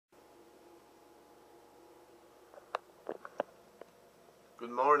Good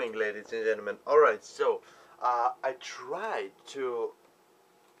morning, ladies and gentlemen. Alright, so I tried to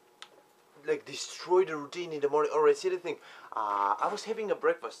destroy the routine in the morning. Alright, see the thing. I was having a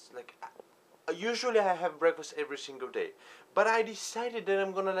breakfast. Usually I have breakfast every single day, but I decided that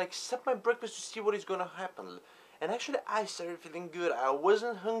I'm gonna stop my breakfast to see what is gonna happen. And actually, I started feeling good. I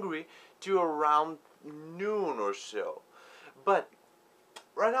wasn't hungry till around noon or so, but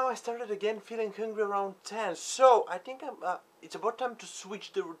right now I started again feeling hungry around 10. So I think it's about time to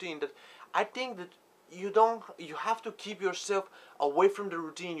switch the routine. That I think that you have to keep yourself away from the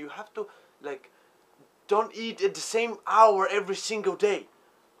routine. You have to don't eat at the same hour every single day.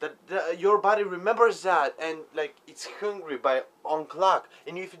 That your body remembers that, and it's hungry by on clock.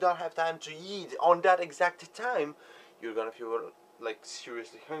 And if you don't have time to eat on that exact time, you're gonna feel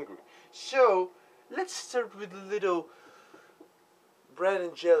seriously hungry. So let's start with a little bread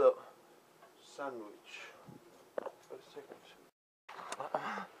and jello sandwich. For a second.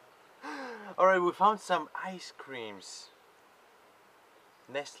 Alright, we found some ice creams.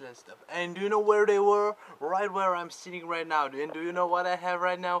 Nestle and stuff. And do you know where they were? Right where I'm sitting right now. And do you know what I have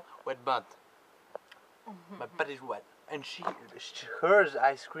right now? Wet butt. My butt is wet. And hers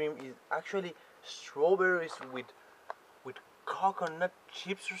ice cream is actually strawberries with coconut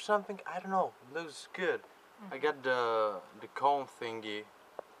chips or something. I don't know. Looks good. I got the cone thingy.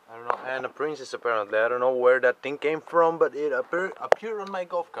 I don't know. And a princess apparently. I don't know where that thing came from, but it appeared on my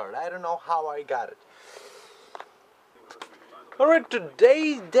golf cart. I don't know how I got it. Alright,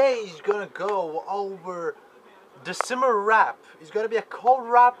 today's day is gonna go over the summer wrap. It's gonna be a cold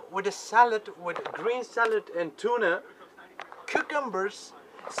wrap with a salad, with green salad and tuna, cucumbers,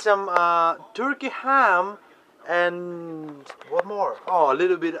 some turkey ham, and what more? Oh, a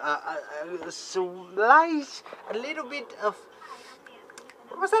little bit, slice, a little bit of,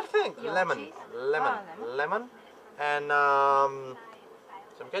 what was that thing? Lemon, and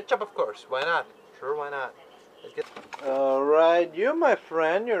some ketchup, of course. Why not? Sure, why not? Alright, you my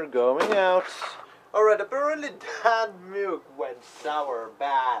friend, you're going out. Alright, apparently that milk went sour,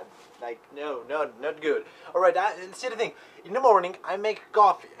 bad. No, not good. Alright, see the thing. In the morning, I make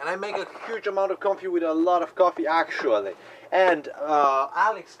coffee. And I make a huge amount of coffee with a lot of coffee, actually. And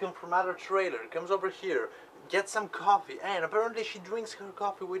Alex comes from another trailer, comes over here, gets some coffee. And apparently she drinks her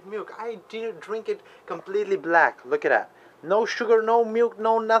coffee with milk. I didn't drink it completely black. Look at that. No sugar, no milk,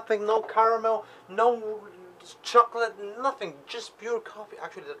 no nothing, no caramel, no chocolate, nothing, just pure coffee.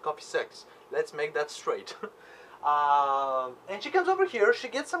 Actually, that coffee sucks. Let's make that straight. And she comes over here, she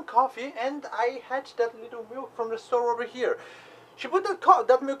gets some coffee, and I had that little milk from the store over here. She put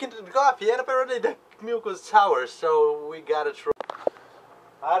that milk into the coffee, and apparently the milk was sour, so we gotta try.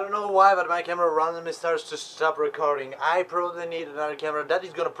 I don't know why, but my camera randomly starts to stop recording. I probably need another camera. That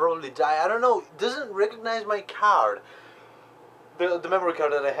is gonna probably die. I don't know, it doesn't recognize my card. The memory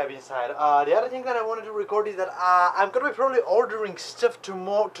card that I have inside. The other thing that I wanted to record is that I'm gonna be probably ordering stuff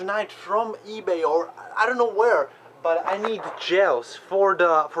tonight from eBay, or I don't know where, but I need gels for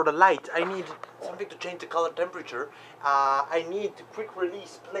the light. I need something to change the color temperature. I need the quick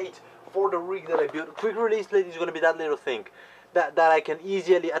release plate for the rig that I built. Quick release plate is gonna be that little thing that I can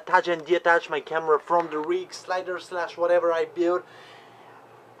easily attach and detach my camera from the rig, slider / whatever I build.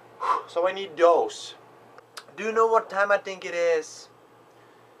 So I need those. Do you know what time I think it is?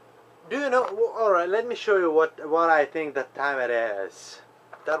 Do you know? Alright, let me show you what I think the time it is.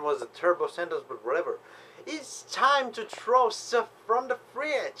 That was a turbo sentence, but whatever. It's time to throw stuff from the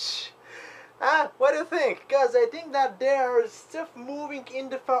fridge. What do you think? Because I think that there's stuff moving in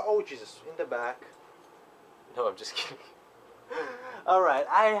the oh Jesus, in the back. No, I'm just kidding. Alright,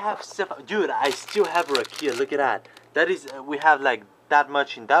 I have stuff. Dude, I still have rakia. Look at that. That is, we have that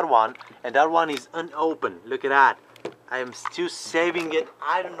much in that one, and that one is unopened. Look at that. I am still saving it.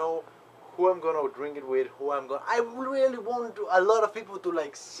 I don't know who I'm gonna drink it with, I really want a lot of people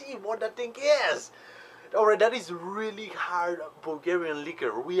to see what that thing is. Alright, that is really hard Bulgarian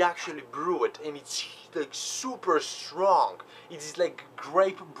liquor. We actually brew it, and it's super strong. It is like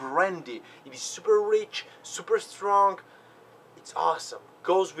grape brandy. It is super rich, super strong. It's awesome.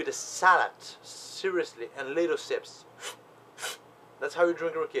 Goes with a salad, seriously, and little sips. That's how you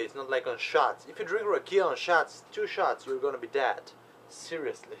drink rakia. It's not like on shots. If you drink rakia on shots, 2 shots, you're gonna be dead.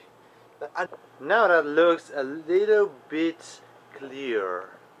 Seriously. Now that looks a little bit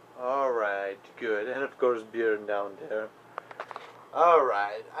clear. Alright, good. And of course beer down there.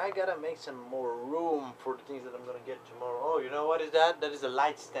 Alright, I gotta make some more room for the things that I'm gonna get tomorrow. Oh, you know what is that? That is a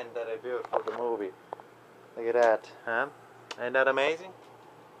light stand that I built for the movie. Look at that, huh? Ain't that amazing?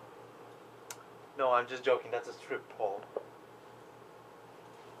 No, I'm just joking. That's a strip pole.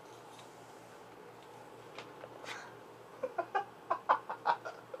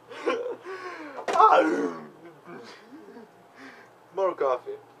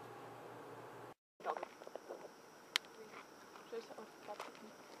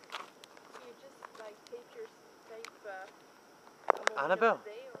 You just like take your Annabelle.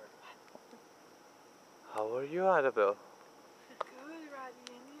 How are you, Annabelle? Good,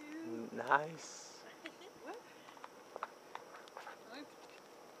 Rodney, and you? Nice.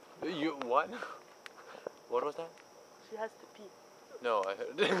 You what? What was that? She has to pee. No, I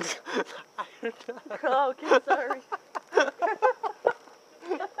heard it. I heard that. Oh, okay, sorry.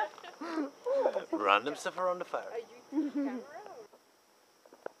 Random stuff around the fire. Are you camera?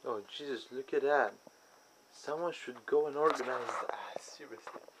 Oh Jesus, look at that. Someone should go and organize that.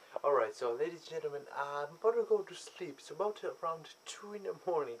 Seriously. Alright, so ladies and gentlemen, I'm about to go to sleep. It's about around 2 in the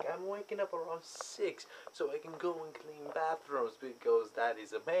morning. I'm waking up around 6 so I can go and clean bathrooms because that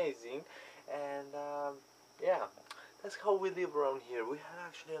is amazing. And yeah, that's how we live around here. We had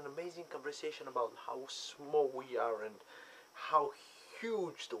actually an amazing conversation about how small we are and how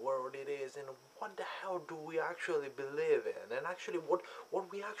huge the world it is and what the hell do we actually believe in. And actually what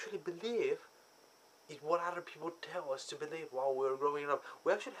we actually believe is what other people tell us to believe while we're growing up.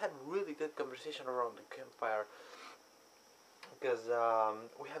 We actually had really good conversation around the campfire because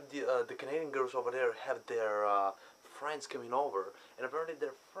we have the Canadian girls over there have their friends coming over, and apparently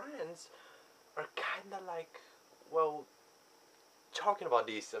their friends are kind of like, well, talking about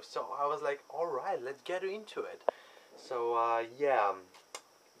these stuff. So I was like, all right, let's get into it. So yeah,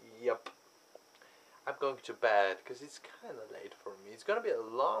 yep. I'm going to bed because it's kind of late for me. It's gonna be a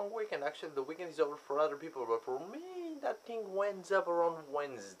long weekend. Actually, the weekend is over for other people, but for me, that thing winds up around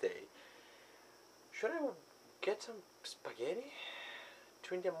Wednesday. Should I get some spaghetti?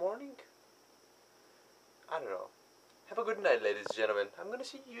 2 in the morning? I don't know. Have a good night, ladies and gentlemen. I'm gonna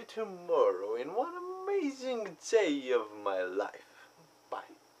see you tomorrow in one amazing day of my life.